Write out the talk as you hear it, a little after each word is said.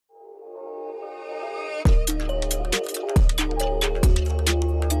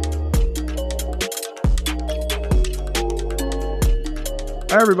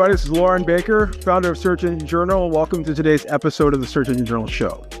Hi, everybody. This is Lauren Baker, founder of Search Engine Journal. Welcome to today's episode of the Search Engine Journal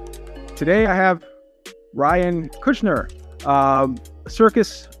show. Today, I have Ryan Kutscher,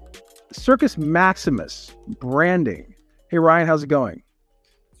 CIRCUS Maximus branding. Hey, Ryan, how's it going?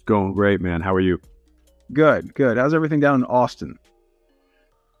 It's going great, man. How are you? Good. How's everything down in Austin?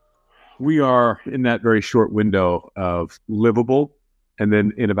 We are in that very short window of livable, and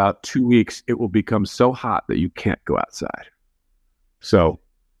then in about 2 weeks, it will become so hot that you can't go outside. So,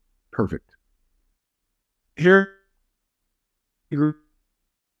 perfect. Here,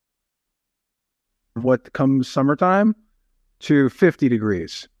 what comes summertime to 50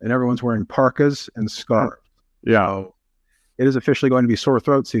 degrees, and everyone's wearing parkas and scarves. Yeah. So it is officially going to be sore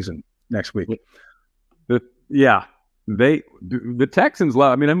throat season next week. The Texans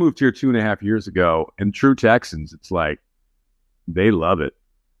love. I mean, I moved here 2.5 years ago, and true Texans, it's like they love it,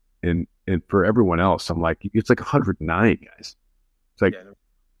 and for everyone else, I'm like, it's like 109, guys. It's like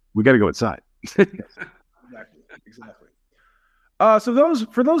we got to go inside. Exactly. So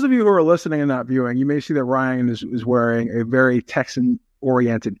for those of you who are listening and not viewing, you may see that Ryan is wearing a very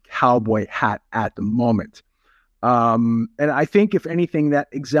Texan-oriented cowboy hat at the moment. And I think, if anything, that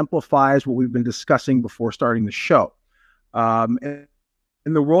exemplifies what we've been discussing before starting the show. In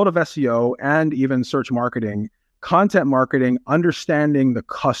the world of SEO and even search marketing, content marketing, understanding the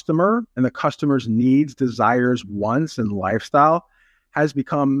customer and the customer's needs, desires, wants, and lifestyle has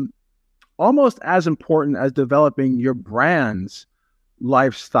become almost as important as developing your brand's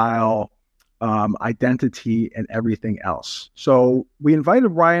lifestyle, identity, and everything else. So we invited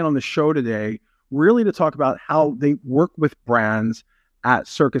Ryan on the show today really to talk about how they work with brands at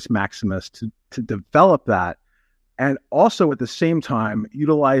CIRCUS Maximus to develop that, and also at the same time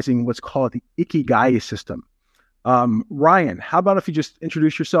utilizing what's called the Ikigai system. Ryan, how about if you just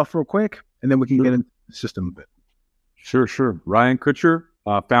introduce yourself real quick, and then we can get into the system a bit. Sure. Ryan Kutscher,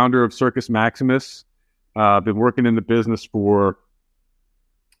 founder of CIRCUS Maximus. Been working in the business for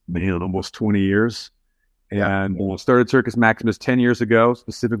almost 20 years. And started CIRCUS Maximus 10 years ago,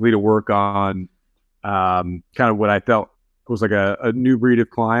 specifically to work on kind of what I felt was like a new breed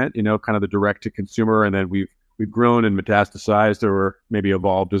of client, kind of the direct to consumer. And then we've grown and metastasized, or maybe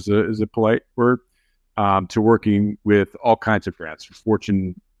evolved is a polite word, to working with all kinds of brands,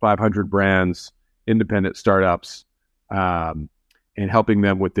 Fortune 500 brands, independent startups, and helping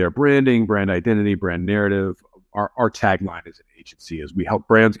them with their branding, brand identity, brand narrative. Our tagline as an agency is we help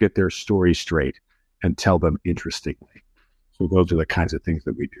brands get their story straight and tell them interestingly. So those are the kinds of things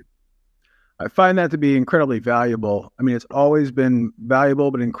that we do. I find that to be incredibly valuable. I mean, it's always been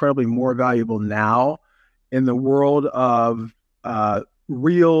valuable, but incredibly more valuable now in the world of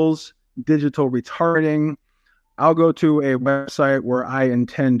reels, digital retargeting. I'll go to a website where I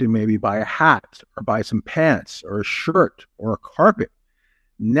intend to maybe buy a hat or buy some pants or a shirt or a carpet.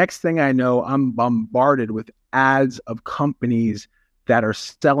 Next thing I know, I'm bombarded with ads of companies that are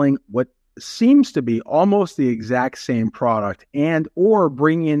selling what seems to be almost the exact same product, and or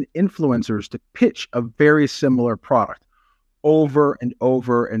bring in influencers to pitch a very similar product over and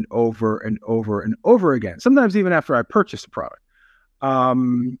over and over and over and over again, sometimes even after I purchase the product.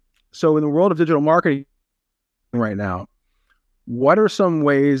 So in the world of digital marketing right now, what are some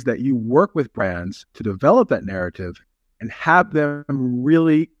ways that you work with brands to develop that narrative and have them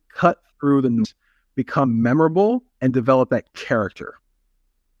really cut through the noise, become memorable, and develop that character?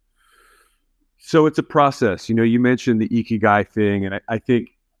 So it's a process. You mentioned the Ikigai thing, and I think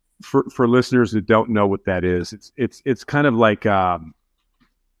for listeners who don't know what that is, it's kind of like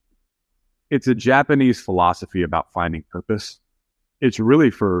it's a Japanese philosophy about finding purpose. It's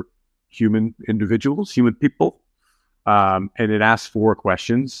really for human individuals, human people. And it asks 4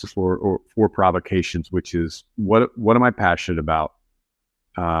 questions or 4 provocations, which is what am I passionate about?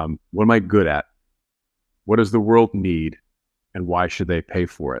 What am I good at? What does the world need? And why should they pay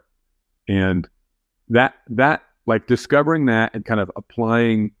for it? And that like discovering that and kind of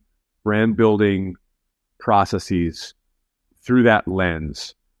applying brand building processes through that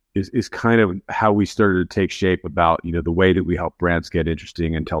lens is kind of how we started to take shape about, the way that we help brands get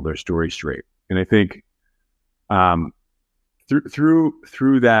interesting and tell their story straight. And I think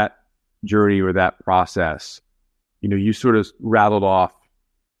through that journey or that process, you sort of rattled off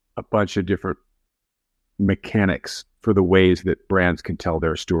a bunch of different mechanics for the ways that brands can tell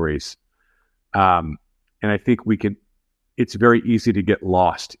their stories. And I think it's very easy to get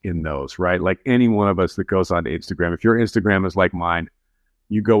lost in those, right? Like any one of us that goes on Instagram, if your Instagram is like mine,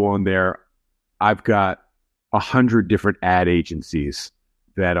 you go on there, I've got 100 different ad agencies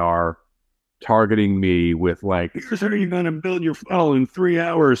that are targeting me with like, here's how you're going to build your funnel in 3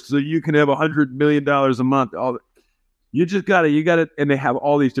 hours so you can have $100 million a month. you gotta, and they have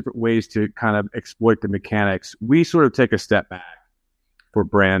all these different ways to kind of exploit the mechanics. We sort of take a step back for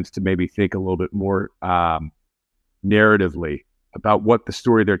brands to maybe think a little bit more narratively about what the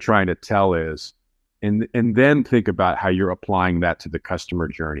story they're trying to tell is, and then think about how you're applying that to the customer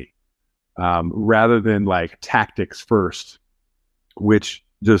journey, rather than like tactics first, which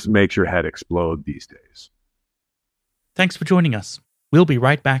just makes your head explode these days. Thanks for joining us. We'll be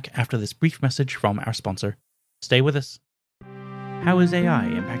right back after this brief message from our sponsor. Stay with us. How is AI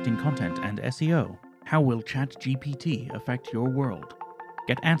impacting content and SEO? How will ChatGPT affect your world?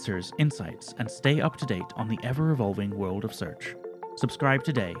 Get answers, insights, and stay up to date on the ever-evolving world of search. Subscribe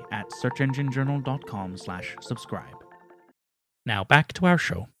today at searchenginejournal.com/subscribe. Now back to our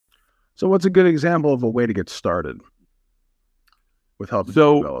show. So what's a good example of a way to get started with helping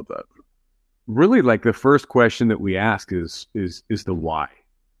develop that? Really, like the first question that we ask is the why.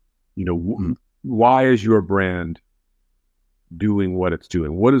 Why is your brand doing what it's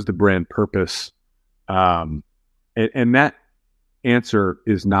doing? What is the brand purpose? And that answer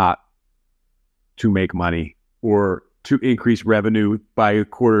is not to make money or to increase revenue by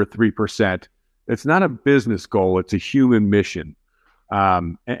 3%. It's not a business goal. It's a human mission.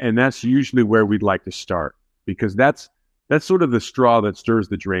 And that's usually where we'd like to start, because that's sort of the straw that stirs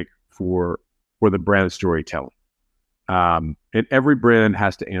the drink for the brand storytelling. And every brand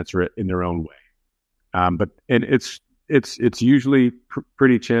has to answer it in their own way. But it's usually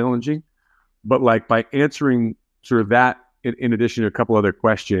pretty challenging, but like by answering sort of that, in addition to a couple other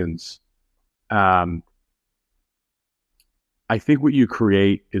questions, I think what you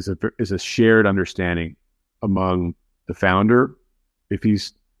create is a shared understanding among the founder, if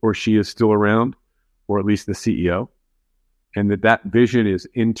he's or she is still around, or at least the CEO, and that vision is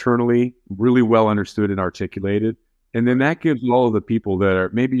internally really well understood and articulated. And then that gives all of the people that are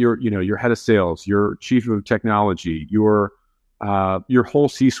maybe your head of sales, your chief of technology, your whole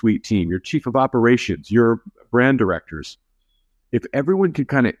C-suite team, your chief of operations, your brand directors. If everyone could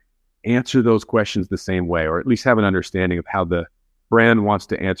kind of answer those questions the same way, or at least have an understanding of how the brand wants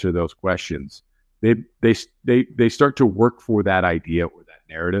to answer those questions, they start to work for that idea or that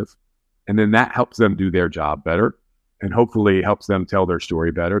narrative, and then that helps them do their job better, and hopefully helps them tell the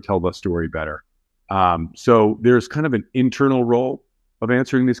story better. So there's kind of an internal role of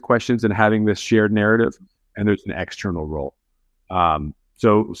answering these questions and having this shared narrative, and there's an external role.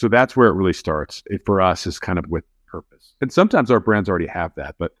 So that's where it really starts. For us, is kind of with purpose. And sometimes our brands already have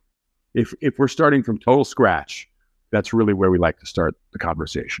that, but if we're starting from total scratch, that's really where we like to start the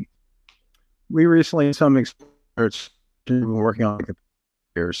conversation. We recently, some experts have been working on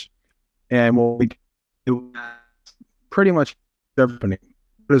years, and what we do pretty much everything.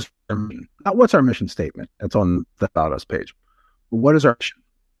 What's our mission statement? That's on the About Us page. What is our mission?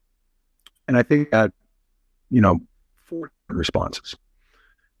 And I think that, 4 responses.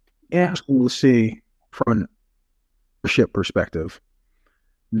 And we'll see from an ownership perspective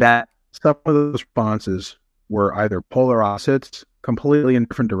that some of those responses were either polar opposites, completely in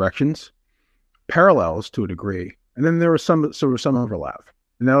different directions, parallels to a degree, and then there was some overlap.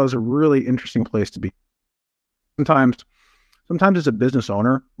 And that was a really interesting place to be. Sometimes as a business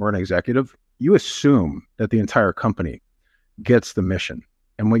owner or an executive, you assume that the entire company gets the mission.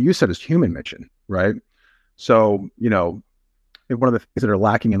 And what you said is human mission, right? So, one of the things that are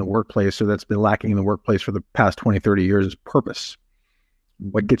lacking in the workplace, or that's been lacking in the workplace for the past 20, 30 years, is purpose.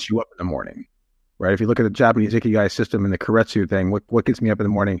 What gets you up in the morning, right? If you look at the Japanese Ikigai system and the Keiretsu thing, what gets me up in the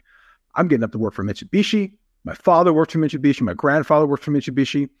morning? I'm getting up to work for Mitsubishi. My father worked for Mitsubishi. My grandfather worked for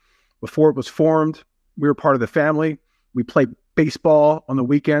Mitsubishi. Before it was formed, we were part of the family. We played baseball on the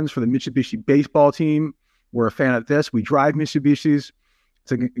weekends for the Mitsubishi baseball team. We're a fan of this. We drive Mitsubishis.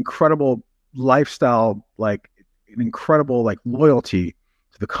 It's an incredible lifestyle, like an incredible loyalty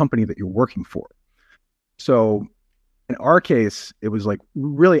to the company that you're working for. So in our case, it was like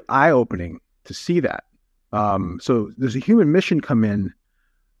really eye-opening to see that. So there's a human mission come in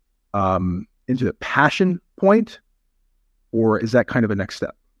into the passion point, or is that kind of a next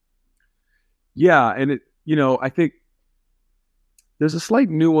step? Yeah, and I think there's a slight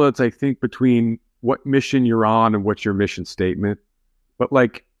nuance, I think, between what mission you're on and what's your mission statement. But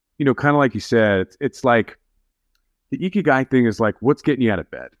kind of like you said, it's like the Ikigai thing is like, what's getting you out of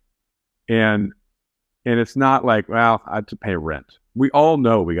bed? And it's not like, well, I have to pay rent. We all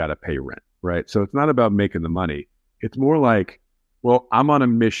know we got to pay rent, right? So it's not about making the money. It's more like, well, I'm on a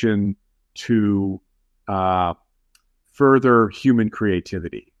mission to further human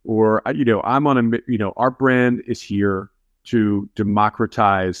creativity, or I'm on our brand is here to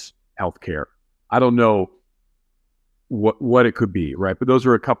democratize healthcare. I don't know what it could be, right? But those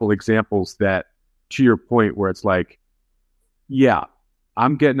are a couple examples that, to your point, where it's like yeah,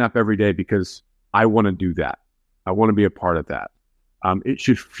 I'm getting up every day because I want to do that. I want to be a part of that. It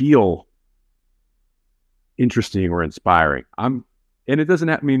should feel interesting or inspiring. And it doesn't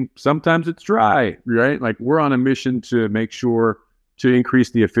have, I mean, sometimes it's dry, right? Like we're on a mission to make sure to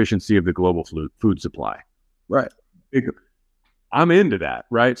increase the efficiency of the global food supply. Right. I'm into that,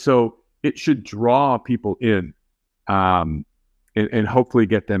 right? So it should draw people in, and hopefully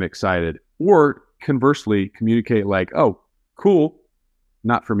get them excited, or conversely communicate like, oh, cool,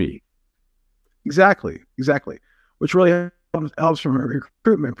 not for me. Exactly. Which really helps from a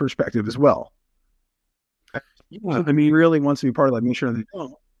recruitment perspective as well. Yeah, I mean, really wants to be part of that. Make sure that,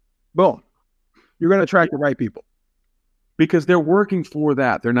 boom, you're going to attract the right people because they're working for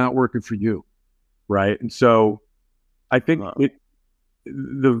that. They're not working for you, right? And so I think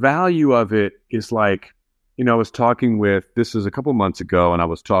the value of it is like, I was talking with, this is a couple months ago, and I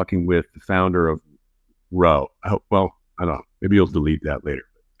was talking with the founder of Row. I don't know. Maybe you'll delete that later.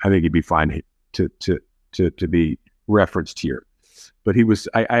 I think it'd be fine to be referenced here. But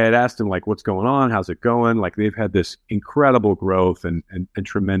I had asked him, like, what's going on? How's it going? Like, they've had this incredible growth and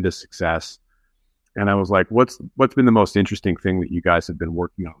tremendous success. And I was like, what's been the most interesting thing that you guys have been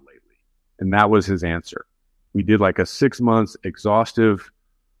working on lately? And that was his answer. We did like a 6 months exhaustive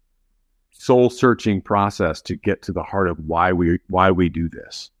soul searching process to get to the heart of why we do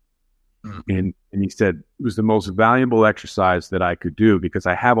this. And he said it was the most valuable exercise that I could do because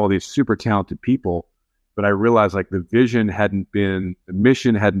I have all these super talented people, but I realized like the mission hadn't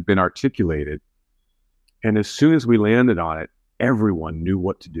been articulated. And as soon as we landed on it, everyone knew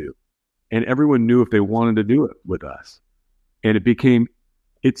what to do, and everyone knew if they wanted to do it with us. And it became,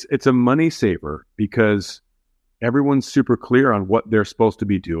 it's a money saver because everyone's super clear on what they're supposed to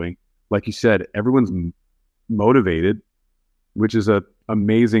be doing. Like you said, everyone's motivated, which is an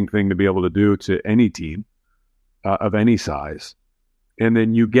amazing thing to be able to do to any team of any size. And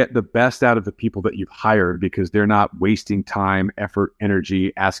then you get the best out of the people that you've hired because they're not wasting time, effort,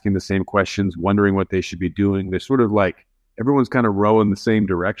 energy, asking the same questions, wondering what they should be doing. They're sort of like, everyone's kind of rowing the same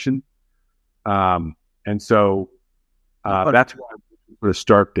direction. And so that's why I'm going to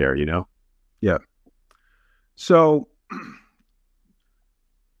start there, Yeah. So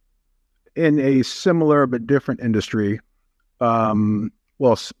in a similar but different industry, fairly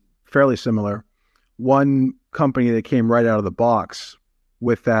similar, one company that came right out of the box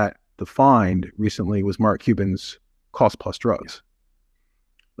with that defined recently was Mark Cuban's Cost Plus Drugs.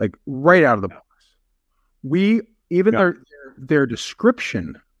 Like right out of the box. Their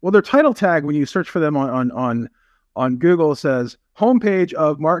description, their title tag when you search for them on Google says homepage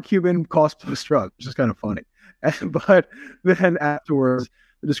of Mark Cuban Cost Plus Drugs, which is kind of funny. But then afterwards,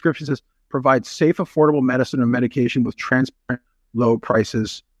 the description says provide safe, affordable medicine and medication with transparent, low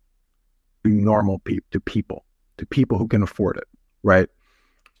prices to people who can afford it. Right?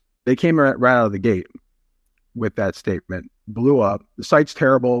 They came right out of the gate with that statement, blew up. The site's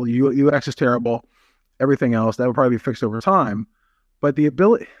terrible, UX is terrible, everything else that will probably be fixed over time. But the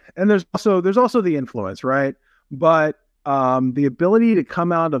ability, and there's also the influence, right? But the ability to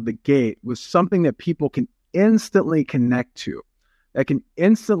come out of the gate was something that people can instantly connect to, that can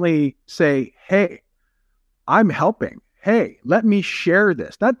instantly say, hey, I'm helping. Hey, let me share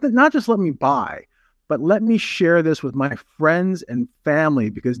this. Not just let me buy, but let me share this with my friends and family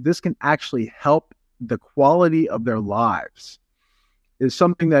because this can actually help the quality of their lives. Is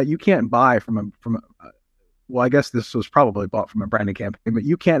something that you can't buy from I guess this was probably bought from a branding campaign, but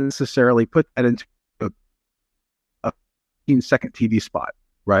you can't necessarily put that into a 15-second TV spot,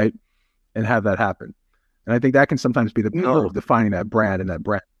 right? And have that happen. And I think that can sometimes be the power of defining that brand and that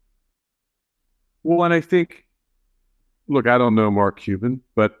brand. Well, and I think, look, I don't know Mark Cuban,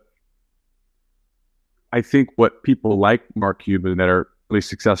 but I think what people like Mark Cuban that are really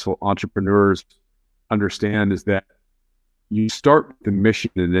successful entrepreneurs understand is that you start with the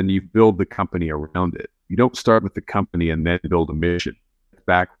mission and then you build the company around it. You don't start with the company and then build a mission. It's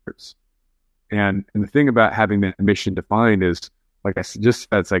backwards. And the thing about having that mission defined is, like I just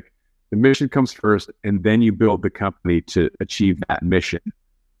said, it's like the mission comes first and then you build the company to achieve that mission.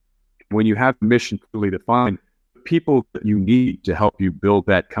 When you have the mission clearly defined, the people that you need to help you build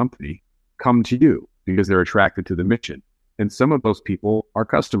that company come to you because they're attracted to the mission. And some of those people are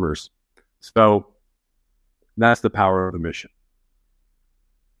customers. So that's the power of the mission.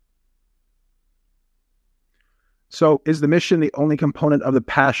 So is the mission the only component of the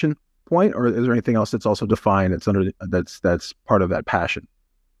passion point, or is there anything else that's also defined that's part of that passion?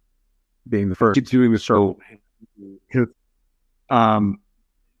 Being the first. Keep doing this. So,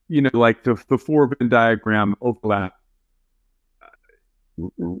 like the four Venn diagram overlap.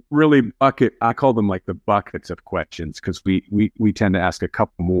 really I call them like the buckets of questions, because we tend to ask a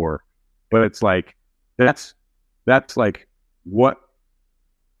couple more, but it's like, that's like, what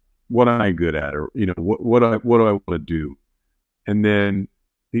am I good at? Or, what do I want to do? And then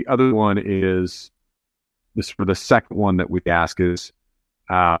the other one is this, for the second one that we ask is,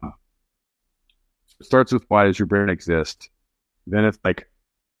 it starts with, why does your brain exist? Then it's like,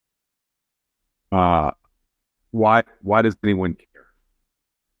 why does anyone care?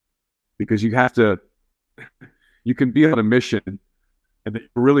 Because you can be on a mission and that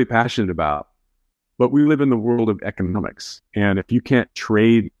you're really passionate about, but we live in the world of economics. And if you can't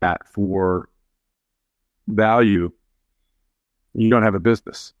trade that for value, you don't have a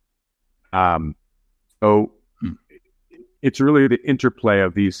business. So it's really the interplay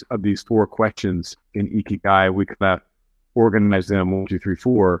of these four questions in Ikigai. We kind of organize them 1, 2, 3,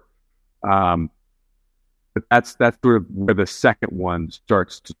 4. But that's sort of where the second one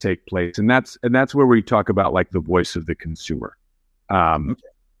starts to take place, and that's where we talk about like the voice of the consumer.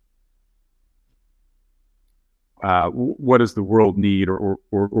 What does the world need, or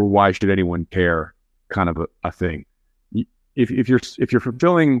why should anyone care? Kind of a thing. If you're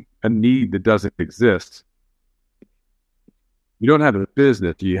fulfilling a need that doesn't exist, you don't have a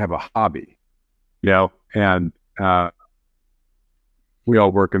business. You have a hobby, and we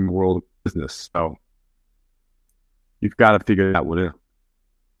all work in the world of business, so you've got to figure that one out.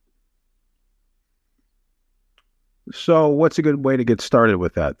 So what's a good way to get started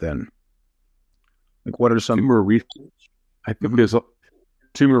with that then? Like, what are some consumer research? I think there's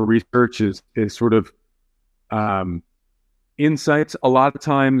consumer research is sort of insights. A lot of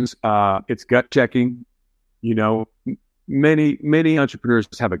times it's gut checking. Many entrepreneurs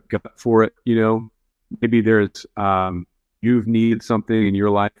just have a gut for it. Maybe there's you've needed something in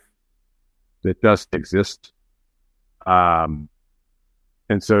your life that doesn't exist. And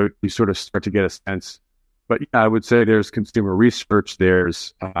so you sort of start to get a sense, but I would say there's consumer research,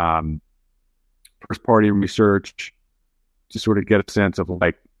 there's first party research to sort of get a sense of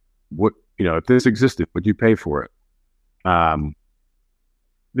like, what, if this existed, would you pay for it?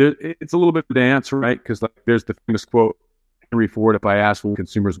 It's a little bit of a dance, right? Because like, there's the famous quote, Henry Ford, if I asked what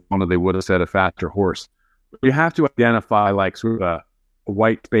consumers wanted, they would have said a faster horse. But you have to identify like sort of a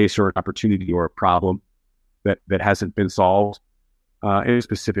white space or an opportunity or a problem that hasn't been solved in a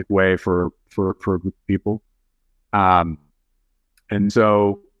specific way for a group of people. And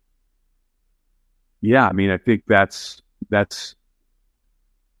so, yeah, I mean, I think that's the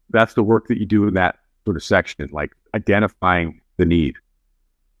work that you do in that sort of section, like identifying the need.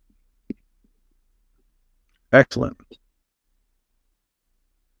 Excellent.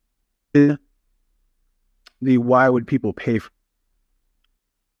 The why would people pay for?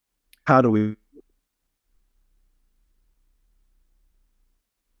 How do we?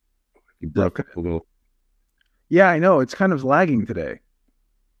 You broke a little. Yeah, I know. It's kind of lagging today.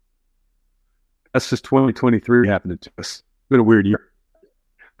 That's just 2023 happening to us. It's been a weird year.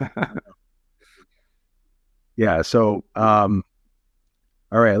 Yeah. So, all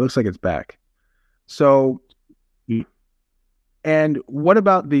right. It looks like it's back. So, and what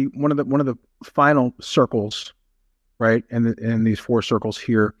about one of the final circles, right? And these 4 circles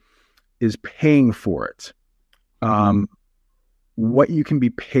here is paying for it. What you can be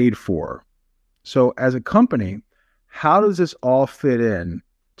paid for. So as a company, how does this all fit in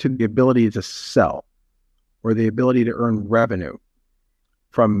to the ability to sell or the ability to earn revenue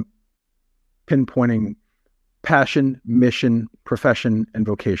from pinpointing passion, mission, profession, and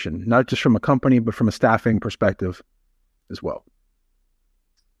vocation, not just from a company, but from a staffing perspective as well?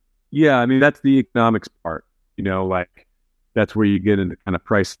 Yeah, I mean, that's the economics part, like that's where you get into kind of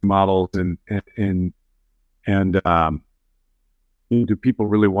price models and do people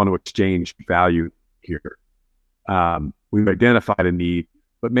really want to exchange value here? We've identified a need,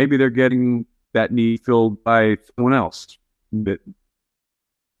 but maybe they're getting that need filled by someone else that,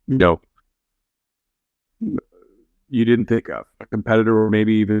 you didn't think of, a competitor, or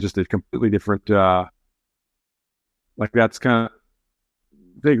maybe even just a completely different, like that's kind of,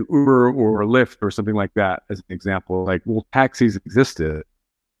 take Uber or Lyft or something like that as an example. Like, well, taxis existed,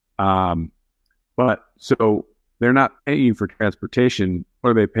 but so they're not paying you for transportation. What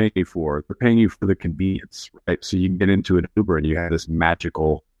are they paying you for? They're paying you for the convenience, right? So you get into an Uber and you have this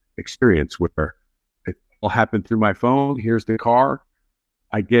magical experience where it all happened through my phone. Here's the car.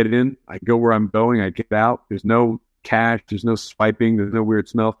 I get in, I go where I'm going, I get out. There's no cash, there's no swiping, there's no weird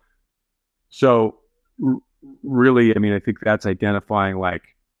smell. So really, I mean, I think that's identifying like,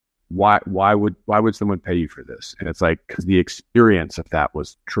 why would someone pay you for this? And it's like, because the experience of that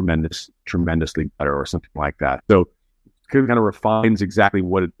was tremendously better or something like that. So kind of refines exactly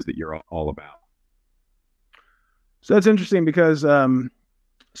what it is that you're all about. So that's interesting because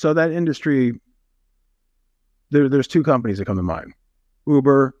so that industry, there's two companies that come to mind,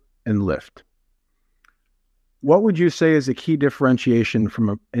 Uber and Lyft. What would you say is a key differentiation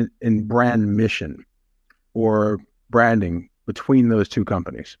from in brand mission or branding between those two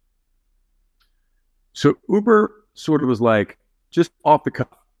companies? So Uber sort of was like, just off the cuff,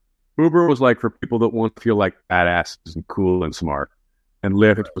 Uber was like for people that want to feel like badasses and cool and smart. And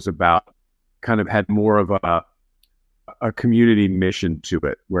Lyft was about, kind of had more of a community mission to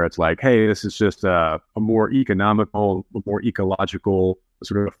it, where it's like, hey, this is just a more economical, a more ecological,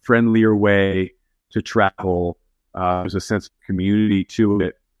 sort of a friendlier way to travel. There's a sense of community to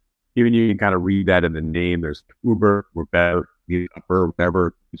it. Even you can kind of read that in the name. There's Uber, we're better, upper,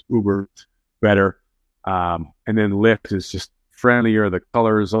 whatever. It's Uber, better. And then Lyft is just friendlier, the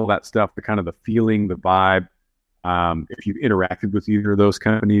colors, all that stuff, the kind of the feeling, the vibe. If you've interacted with either of those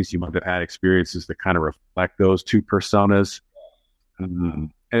companies, you might have had experiences that kind of reflect those two personas.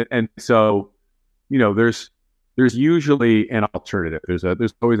 And so, you know, there's usually an alternative. There's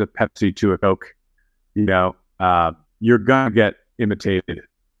always a Pepsi to a Coke. You know, you're gonna get imitated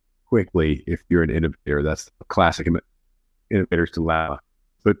quickly if you're an innovator. That's a classic innovator's dilemma.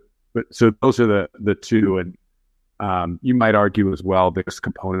 But so those are the two, and you might argue as well there's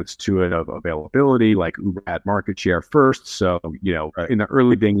components to it of availability, like Uber had market share first. So, you know, in the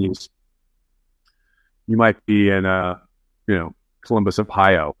early days, you might be in Columbus,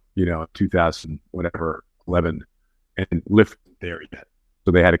 Ohio, 2000, whatever, 11, and Lyft there yet.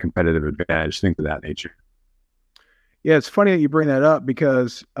 So they had a competitive advantage, things of that nature. Yeah, it's funny that you bring that up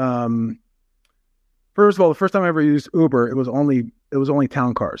because, first of all, the first time I ever used Uber, it was only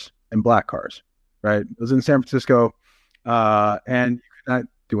town cars and black cars, right? It was in San Francisco, and you could not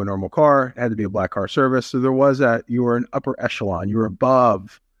do a normal car. It had to be a black car service. So there was that you were an upper echelon. You were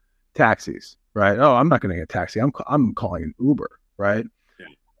above taxis, right? Oh, I'm not going to get a taxi. I'm calling an Uber, right? Yeah.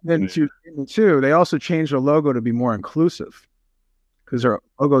 Then two, they also changed their logo to be more inclusive because their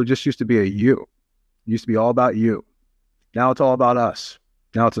logo just used to be a U. It used to be all about you. Now it's all about us.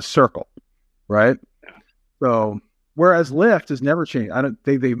 Now it's a circle, right? So whereas Lyft has never changed. I don't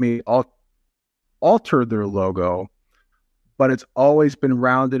think they've altered their logo, but it's always been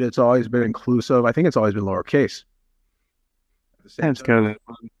rounded. It's always been inclusive. I think it's always been lowercase. It's kind of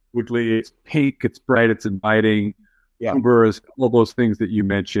quickly. It's pink. It's bright. It's inviting. Yeah. Uber is all those things that you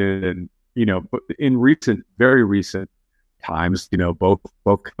mentioned, and but in very recent times, both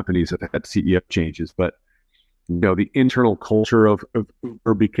companies have had CEO changes, but the internal culture of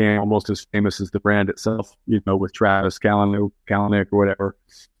Uber became almost as famous as the brand itself, with Travis Kalanick or whatever.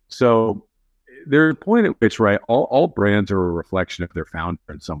 So there's a point at which, right, all brands are a reflection of their founder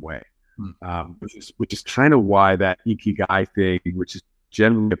in some way, which is kind of why that Ikigai thing, which is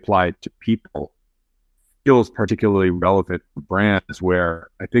generally applied to people, feels particularly relevant for brands,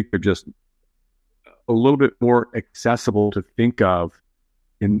 where I think they're just a little bit more accessible to think of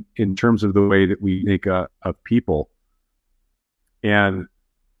in terms of the way that we think of people. And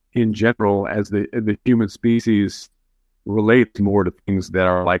in general, as the human species relates more to things that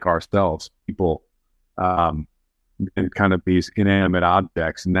are like ourselves, people, and kind of these inanimate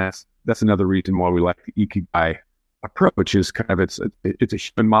objects. And that's another reason why we like the Ikigai approach, is kind of it's a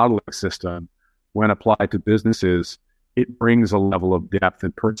human modeling system. When applied to businesses, it brings a level of depth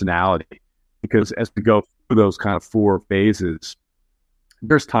and personality, because as we go through those kind of four phases,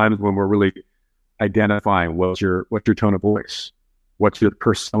 there's times when we're really identifying what's your tone of voice, what's your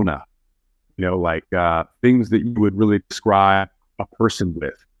persona, things that you would really describe a person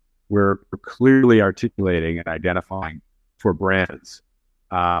with. We're clearly articulating and identifying for brands.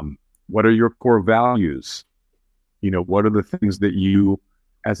 What are your core values? What are the things that you,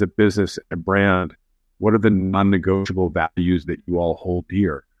 as a business and brand, what are the non-negotiable values that you all hold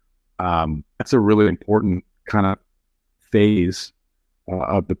dear? That's a really important kind of phase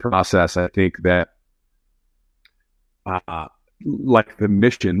of the process. I think that, like the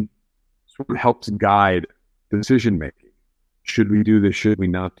mission, sort of helps guide decision making. Should we do this? Should we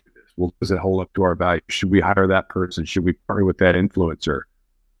not do this? Well, does it hold up to our values? Should we hire that person? Should we partner with that influencer?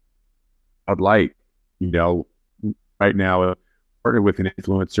 I'd like, right now, partner with an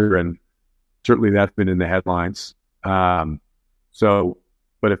influencer, and certainly that's been in the headlines. But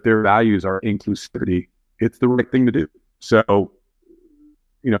if their values are inclusivity, it's the right thing to do. So,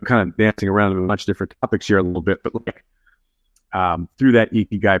 kind of dancing around with a bunch of different topics here a little bit, but through that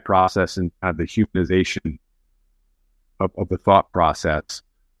Ikigai process and kind of the humanization of the thought process,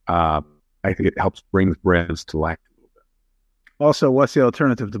 I think it helps bring brands to life a little bit. Also, what's the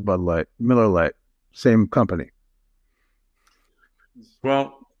alternative to Bud Light? Miller Lite, same company.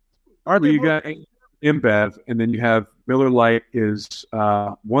 Well, Aren't they you both- got InBev, and then you have Miller Lite is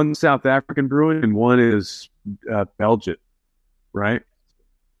one South African brewing and one is Belgian, right?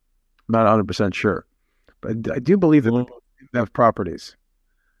 not 100% sure, but I do believe that they have properties.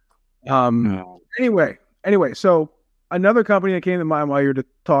 No. Anyway, so another company that came to mind while you're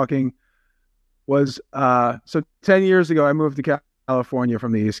talking was so 10 years ago I moved to California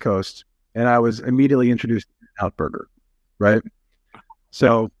from the East Coast, and I was immediately introduced to In-N-Out Burger, right?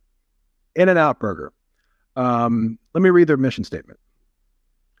 So In-N-Out Burger. Let me read their mission statement.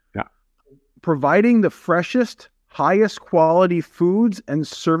 Yeah. Providing the freshest, highest quality foods and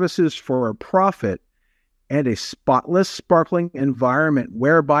services for a profit and a spotless, sparkling environment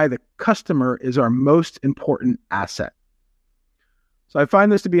whereby the customer is our most important asset. So I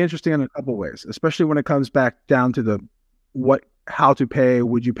find this to be interesting in a couple ways, especially when it comes back down to how to pay,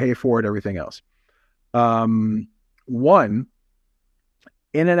 would you pay for it, everything else. One,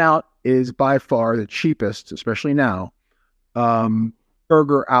 In-N-Out is by far the cheapest, especially now,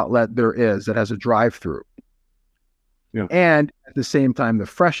 burger outlet there is that has a drive-through. Yeah. And at the same time, the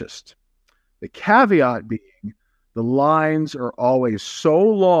freshest. The caveat being the lines are always so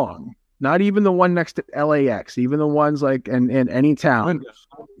long, not even the one next to LAX, even the ones like in any town.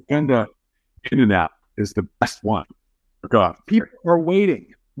 And In-N-Out is the best one. God. People are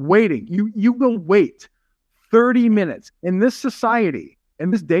waiting. You will wait 30 minutes. In this society,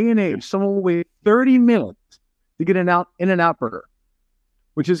 in this day and age, someone will wait 30 minutes to get an In-N-Out burger,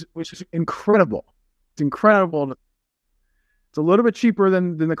 which is incredible. It's incredible. It's a little bit cheaper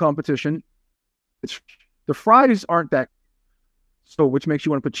than the competition. The fries aren't that, so which makes you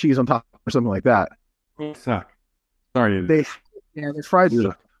want to put cheese on top or something like that. They suck. Sorry. The fries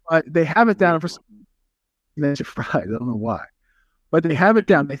Yeah. suck. They have it down for some fries. I don't know why, but they have it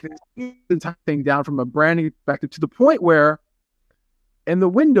down. They think the entire thing down from a branding perspective to the point where in the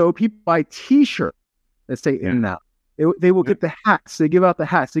window people buy T-shirts that say In-N-Out. They will get the hats. They give out the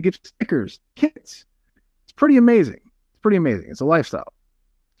hats. They give stickers, kits. It's pretty amazing. It's a lifestyle.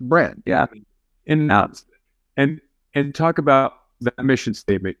 It's a brand. Yeah. In-Out. And talk about that mission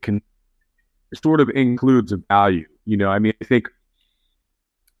statement sort of includes a value. I think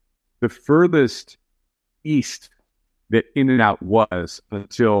the furthest east that In-N-Out was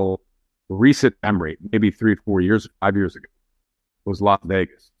until recent memory, maybe 5 years ago, was Las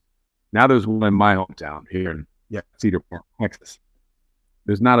Vegas. Now there's one in my hometown here in Cedar Point, Texas.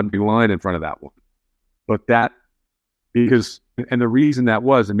 There's not a big line in front of that one. But the reason that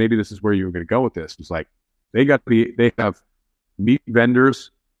was, and maybe this is where you were going to go with this, was like they have meat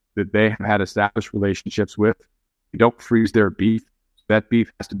vendors that they have had established relationships with. They don't freeze their beef. That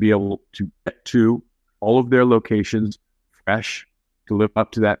beef has to be able to get to all of their locations fresh to live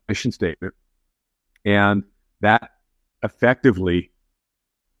up to that mission statement. And that effectively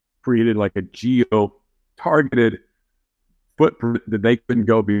created like a geo-targeted footprint that they couldn't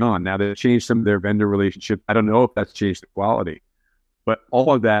go beyond. Now they changed some of their vendor relationships. I don't know if that's changed the quality, but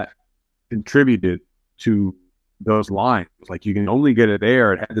all of that contributed to those lines. It was like you can only get it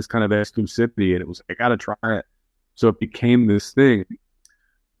there. It had this kind of exclusivity, and it was I got to try it. So it became this thing.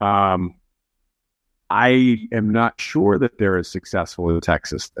 I am not sure that they're as successful in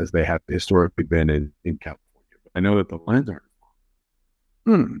Texas as they have historically been in California. But I know that the lines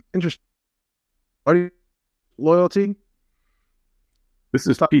aren't. Interesting. Loyalty. This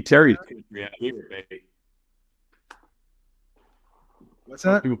is Pete Terry's. What's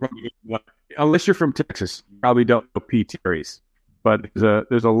that? Unless you're from Texas, you probably don't know Pete Terry's. But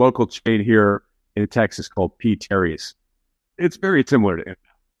there's a local chain here in Texas called Pete Terry's. It's very similar to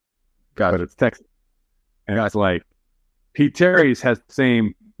In-N-Out, but it's Texas. And it's like Pete Terry's has the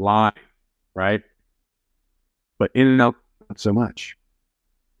same line, right? But In-N-Out, not so much.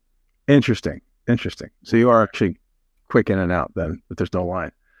 Interesting. So you are actually quick in and out then, but there's no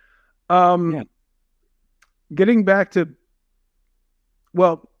line. Getting back to,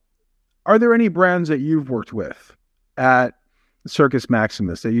 are there any brands that you've worked with at CIRCUS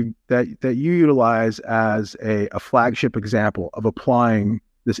MAXIMUS that you utilize as a flagship example of applying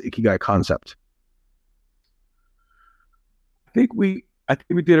this Ikigai concept? I think we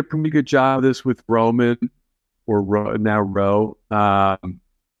did a pretty good job of this with Roman or now Ro.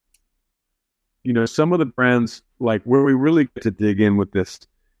 Some of the brands, like where we really get to dig in with this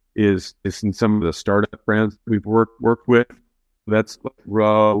is in some of the startup brands we've worked with. That's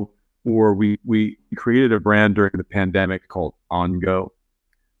Ro, or we created a brand during the pandemic called OnGo,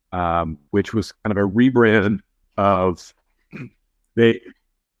 which was kind of a rebrand of they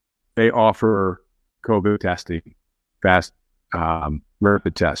offer COVID testing, fast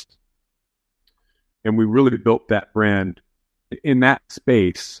rapid tests, and we really built that brand in that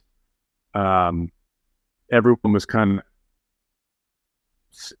space, everyone was kind of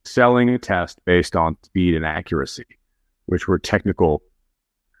selling a test based on speed and accuracy, which were technical,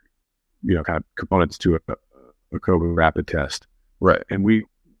 kind of components to a COVID rapid test. Right. And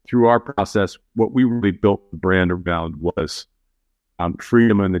through our process, what we really built the brand around was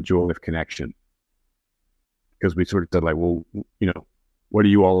freedom and the joy of connection. Because we sort of said, like, well, what are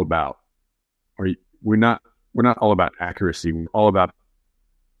you all about? We're not all about accuracy. We're all about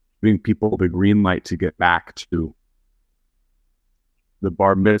giving people the green light to get back to the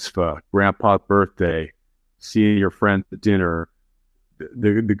bar mitzvah, grandpa's birthday, seeing your friends at dinner,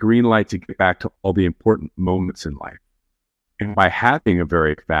 the green light to get back to all the important moments in life. And by having a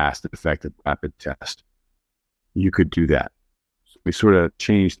very fast and effective rapid test, you could do that. So we sort of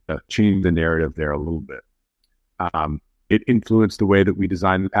changed the narrative there a little bit. It influenced the way that we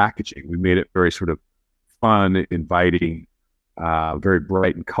designed the packaging. We made it very sort of fun, inviting, very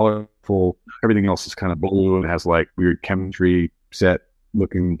bright and colorful. Everything else is kind of blue and has like weird chemistry set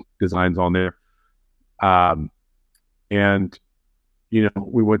looking designs on there. And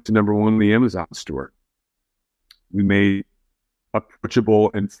we went to number one in the Amazon store. We made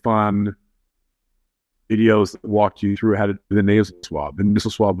approachable and fun videos that walked you through how to do the nasal swab. The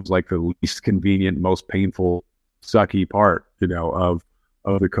nasal swab was like the least convenient, most painful, sucky part, of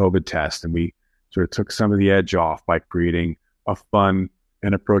the COVID test. And we sort of took some of the edge off by creating a fun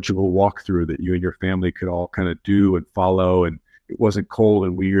and approachable walkthrough that you and your family could all kind of do and follow. And it wasn't cold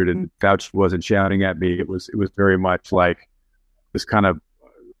and weird, and Fauci wasn't shouting at me. It was very much like this kind of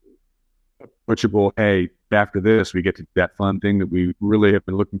approachable, hey, after this, we get to that fun thing that we really have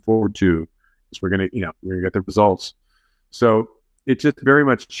been looking forward to, because we're going to get the results. So it just very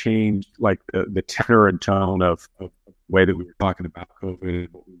much changed like the tenor and tone of the way that we were talking about COVID and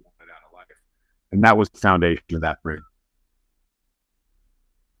what we wanted out of life. And that was the foundation of that brand.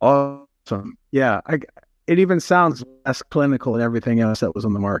 Awesome. Yeah. It even sounds less clinical than everything else that was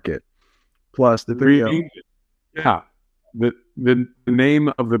on the market. Plus the video. Yeah. The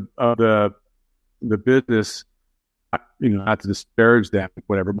name of the business, not to disparage that,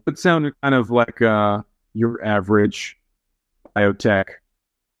 whatever, but it sounded kind of like your average biotech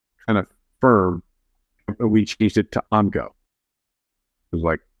kind of firm. We changed it to Ongo. It was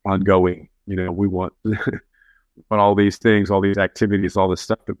like ongoing. We want all these things, all these activities, all this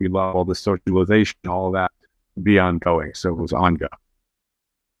stuff that we love, all this socialization, all of that to be ongoing. So it was Ongo.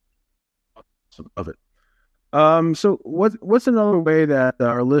 Of it. So what's another way that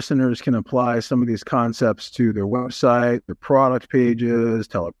our listeners can apply some of these concepts to their website, their product pages,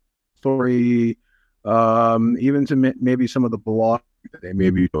 tell a story, even to maybe some of the blogs that they may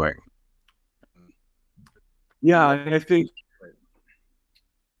be doing? Yeah, I think,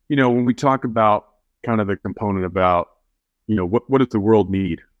 when we talk about kind of the component about, what does the world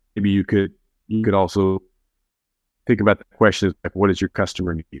need? Maybe you could also think about the question like, what does your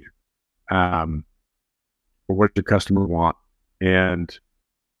customer need? Or what does your customer want? And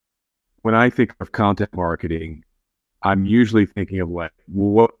when I think of content marketing, I'm usually thinking of like,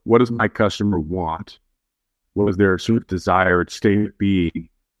 well, what does my customer want? What is their sort of desired state of being?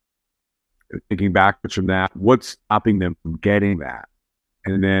 Thinking backwards from that, what's stopping them from getting that?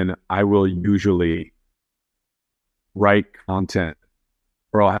 And then I will usually write content,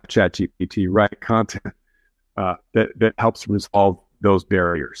 or I'll have ChatGPT write content that helps resolve those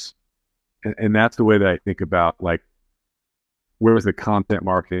barriers. And that's the way that I think about, like, where does the content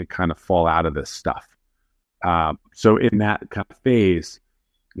marketing kind of fall out of this stuff? So in that kind of phase,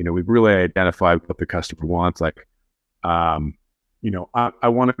 we've really identified what the customer wants. Like, I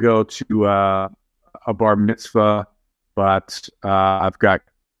want to go to a bar mitzvah, but I've got,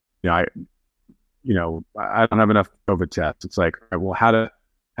 I don't have enough COVID tests. It's like, well, how to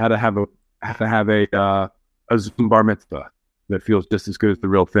have a Zoom bar mitzvah that feels just as good as the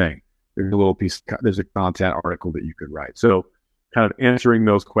real thing. There's a content article that you could write. So kind of answering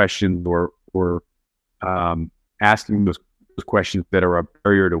those questions or asking those questions that are a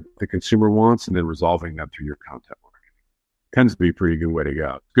barrier to what the consumer wants, and then resolving them through your content marketing tends to be a pretty good way to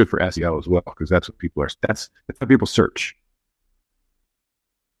go. It's good for SEO as well, because that's what that's how people search.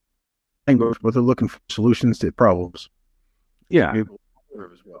 And what they're looking for, solutions to problems. Yeah. As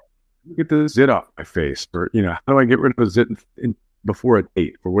well. Get the zit off my face, or how do I get rid of a zit before a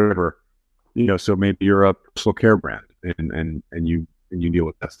date or whatever? So maybe you're a personal care brand and you deal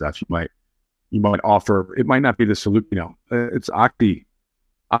with that stuff. You might offer, it might not be the solution, it's oxy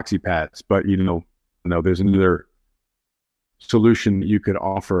pads, but there's another solution that you could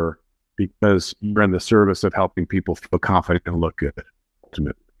offer because you're in the service of helping people feel confident and look good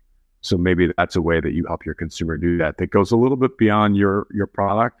ultimately. So maybe that's a way that you help your consumer do that. That goes a little bit beyond your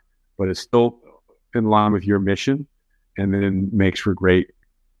product, but it's still in line with your mission, and then makes for great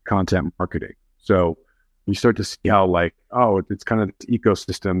content marketing. So you start to see how like, oh, it's kind of this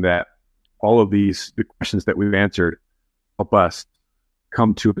ecosystem that all of the questions that we've answered help us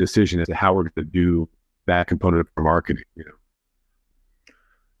come to a decision as to how we're going to do that component of marketing.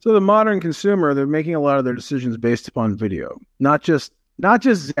 So the modern consumer, they're making a lot of their decisions based upon video, not just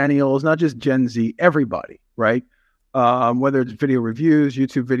Xennials, not just Gen Z, everybody, right? Whether it's video reviews,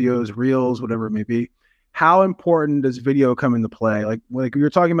 YouTube videos, Reels, whatever it may be. How important does video come into play? Like you're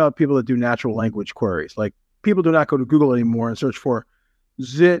talking about people that do natural language queries. Like people do not go to Google anymore and search for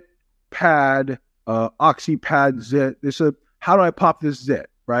zit pad, oxypad zit. They say, how do I pop this zit,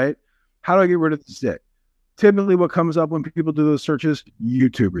 right? How do I get rid of the zit? Typically what comes up when people do those searches,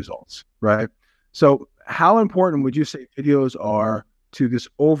 YouTube results, right? So how important would you say videos are to the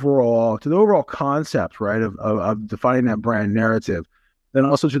overall concept, right, of defining that brand narrative, then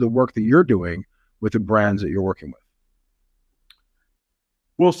also to the work that you're doing with the brands that you're working with?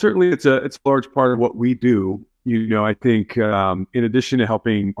 Well, certainly it's a large part of what we do. I think in addition to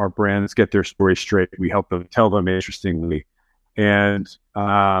helping our brands get their story straight, we help them tell them interestingly. And,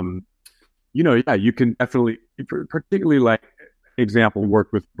 you can definitely, particularly like example,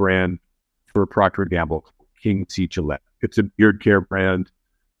 work with brand for Procter & Gamble, King C. Gillette. It's a beard care brand.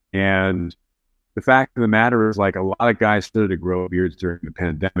 And the fact of the matter is, like, a lot of guys started to grow beards during the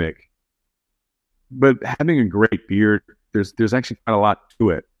pandemic. But having a great beard, there's actually quite a lot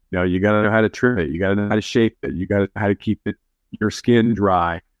to it. You got to know how to trim it. You got to know how to shape it. You got to know how to keep your skin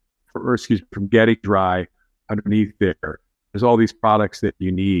dry, from getting dry underneath there. There's all these products that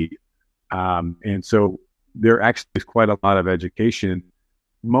you need. And so there actually is quite a lot of education.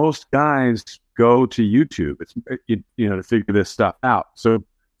 Most guys go to YouTube, to figure this stuff out. So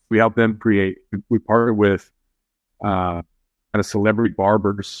we help them create. We partner with kind of celebrity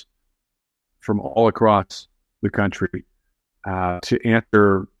barbers from all across the country to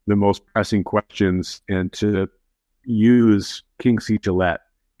answer the most pressing questions and to use King C. Gillette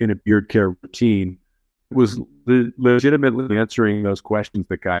in a beard care routine. Was legitimately answering those questions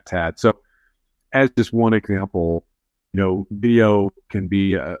that guys had. So as just one example, video can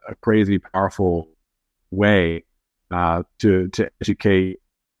be a crazy powerful way to educate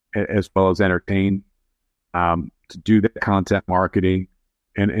as well as entertain, to do that content marketing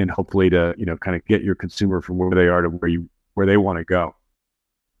and hopefully to, kind of get your consumer from where they are to where they want to go.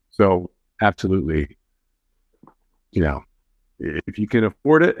 So absolutely, if you can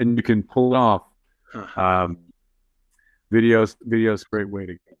afford it and you can pull it off, video's a great way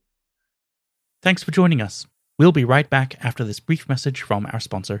to go. Thanks for joining us. We'll be right back after this brief message from our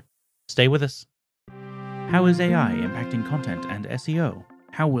sponsor. Stay with us. How is AI impacting content and SEO?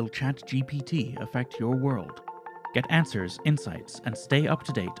 How will ChatGPT affect your world? Get answers, insights, and stay up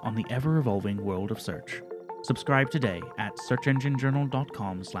to date on the ever-evolving world of search. Subscribe today at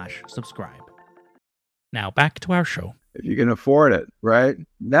searchenginejournal.com/subscribe. Now back to our show. If you can afford it, right?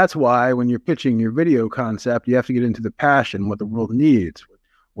 That's why when you're pitching your video concept, you have to get into the passion, what the world needs,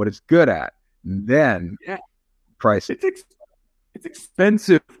 what it's good at, and then price it. It's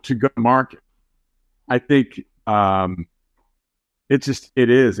expensive to go to market. I think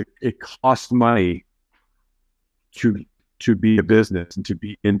it costs money to be a business and to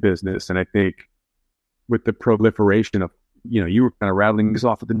be in business. And I think with the proliferation of, you were kind of rattling these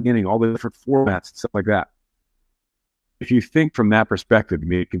off at the beginning, all the different formats and stuff like that. If you think from that perspective,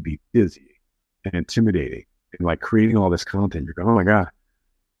 it can be busy and intimidating and like creating all this content. You're going, oh my God.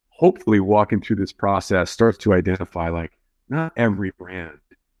 Hopefully walking through this process starts to identify like not every brand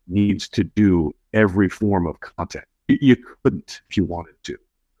needs to do every form of content. You couldn't if you wanted to,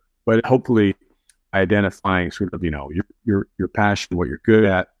 but hopefully identifying sort of, your passion, what you're good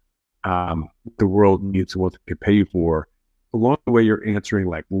at, what the world needs and what they can pay you for. Along the way, you're answering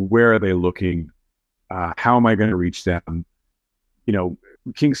like, well, where are they looking? How am I going to reach them?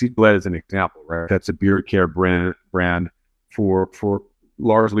 King C. Gillette is an example, right? That's a beard care brand for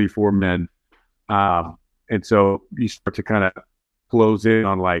largely for men. And so you start to kind of close in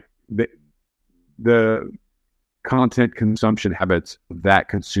on like the content consumption habits of that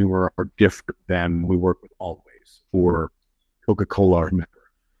consumer are different than we work with Always or Coca-Cola,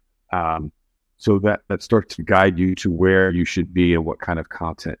 remember. So that starts to guide you to where you should be and what kind of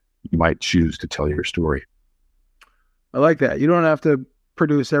content you might choose to tell your story. I like that. You don't have to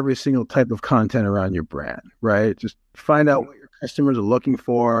produce every single type of content around your brand, right? Just find out what your customers are looking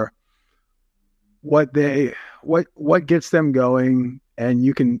for, what gets them going, and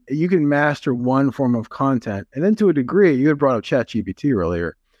you can master one form of content. And then to a degree, you had brought up ChatGPT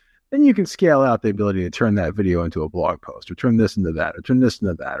earlier. then you can scale out the ability to turn that video into a blog post, or turn this into that, or turn this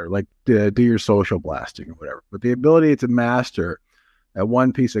into that, or like do your social blasting or whatever. But the ability to master that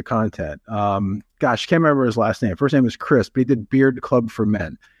one piece of content. Gosh, I can't remember his last name. First name was Chris, but he did Beard Club for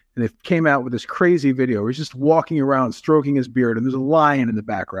Men. And they came out with this crazy video where he's just walking around stroking his beard, and there's a lion in the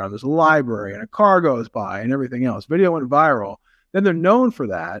background, there's a library, and a car goes by, and everything else. Video went viral. Then they're known for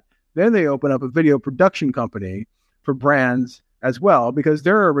that. Then they open up a video production company for brands as well, because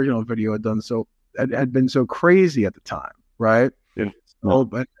their original video had been so crazy at the time, right? Yeah. I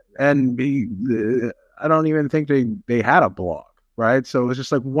don't even think they had a blog, right? So it's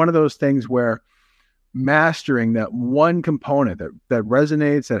just like one of those things where mastering that one component that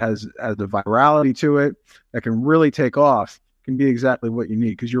resonates, that has the virality to it, that can really take off, can be exactly what you need.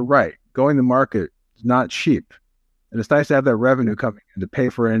 Because you're right, going to market is not cheap, and it's nice to have that revenue coming in to pay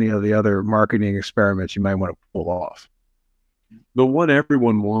for any of the other marketing experiments you might want to pull off. The one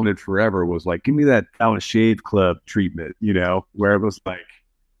everyone wanted forever was like, give me that Dallas Shave Club treatment, where it was like,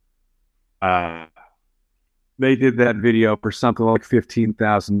 they did that video for something like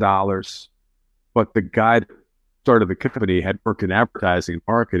 $15,000, but the guy that started the company had worked in advertising and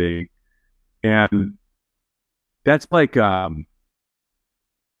marketing, and that's like,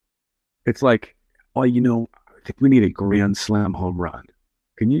 it's like, oh, I think we need a grand slam home run.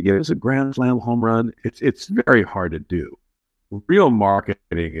 Can you give us a grand slam home run? It's very hard to do. Real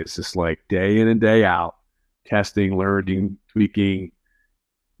marketing is just like day in and day out, testing, learning, tweaking.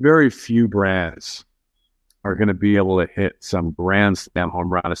 Very few brands are going to be able to hit some grand slam home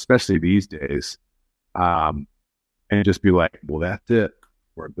run, especially these days, and just be like, well, that's it.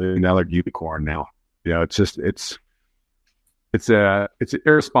 We're another unicorn now. It's an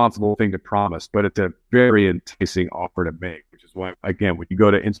irresponsible thing to promise, but it's a very enticing offer to make, which is why, again, when you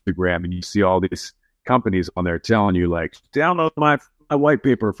go to Instagram and you see all these companies on there telling you, like, download my white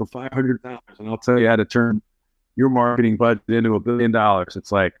paper for $500 and I'll tell you how to turn your marketing budget into $1 billion.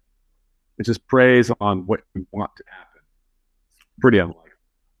 It's like, it just preys on what you want to happen. Pretty unlikely.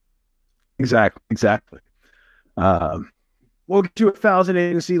 Exactly. We'll get you 1,000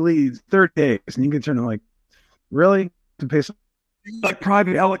 agency leads, 30 days, and you can turn them like, really? To pay some like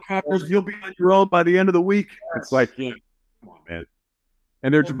private helicopters, you'll be on your own by the end of the week. Yes. It's like, yeah, come on, man.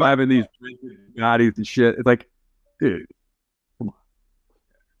 And they're driving these Bugattis and shit. It's like, dude, come on.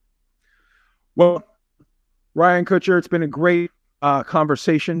 Well, Ryan Kutscher, it's been a great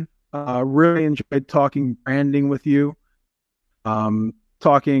conversation. Really enjoyed talking branding with you,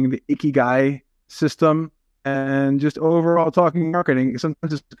 talking the Ikigai system, and just overall talking marketing.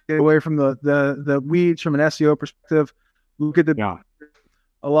 Sometimes just get away from the weeds from an SEO perspective. Look at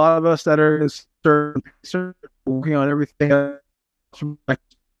a lot of us that are working on everything.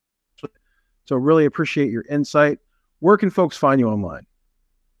 So really appreciate your insight. Where can folks find you online?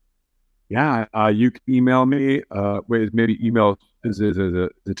 Yeah, you can email me. Maybe email is a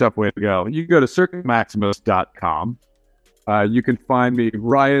tough way to go. You can go to CIRCUSMaximus.com. You can find me,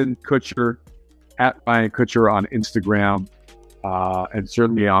 Ryan Kutscher, at Ryan Kutscher on Instagram, and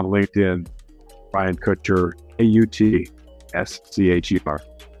certainly on LinkedIn, Ryan Kutscher, Kutscher.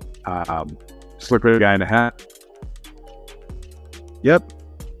 Slick red guy in a hat. Yep.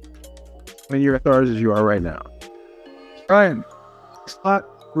 I mean, you're as stars as you are right now. Ryan, thanks a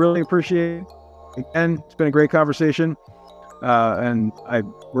lot. Really appreciate it. Again, it's been a great conversation. And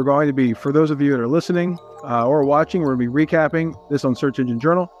we're going to be, for those of you that are listening or watching, we're going to be recapping this on Search Engine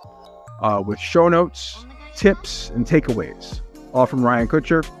Journal with show notes, tips, and takeaways, all from Ryan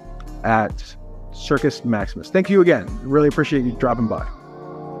Kutscher at CIRCUS Maximus. Thank you again. Really appreciate you dropping by.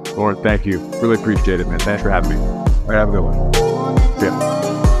 Lauren, thank you. Really appreciate it, man. Thanks for having me. All right, have a good one. Yeah.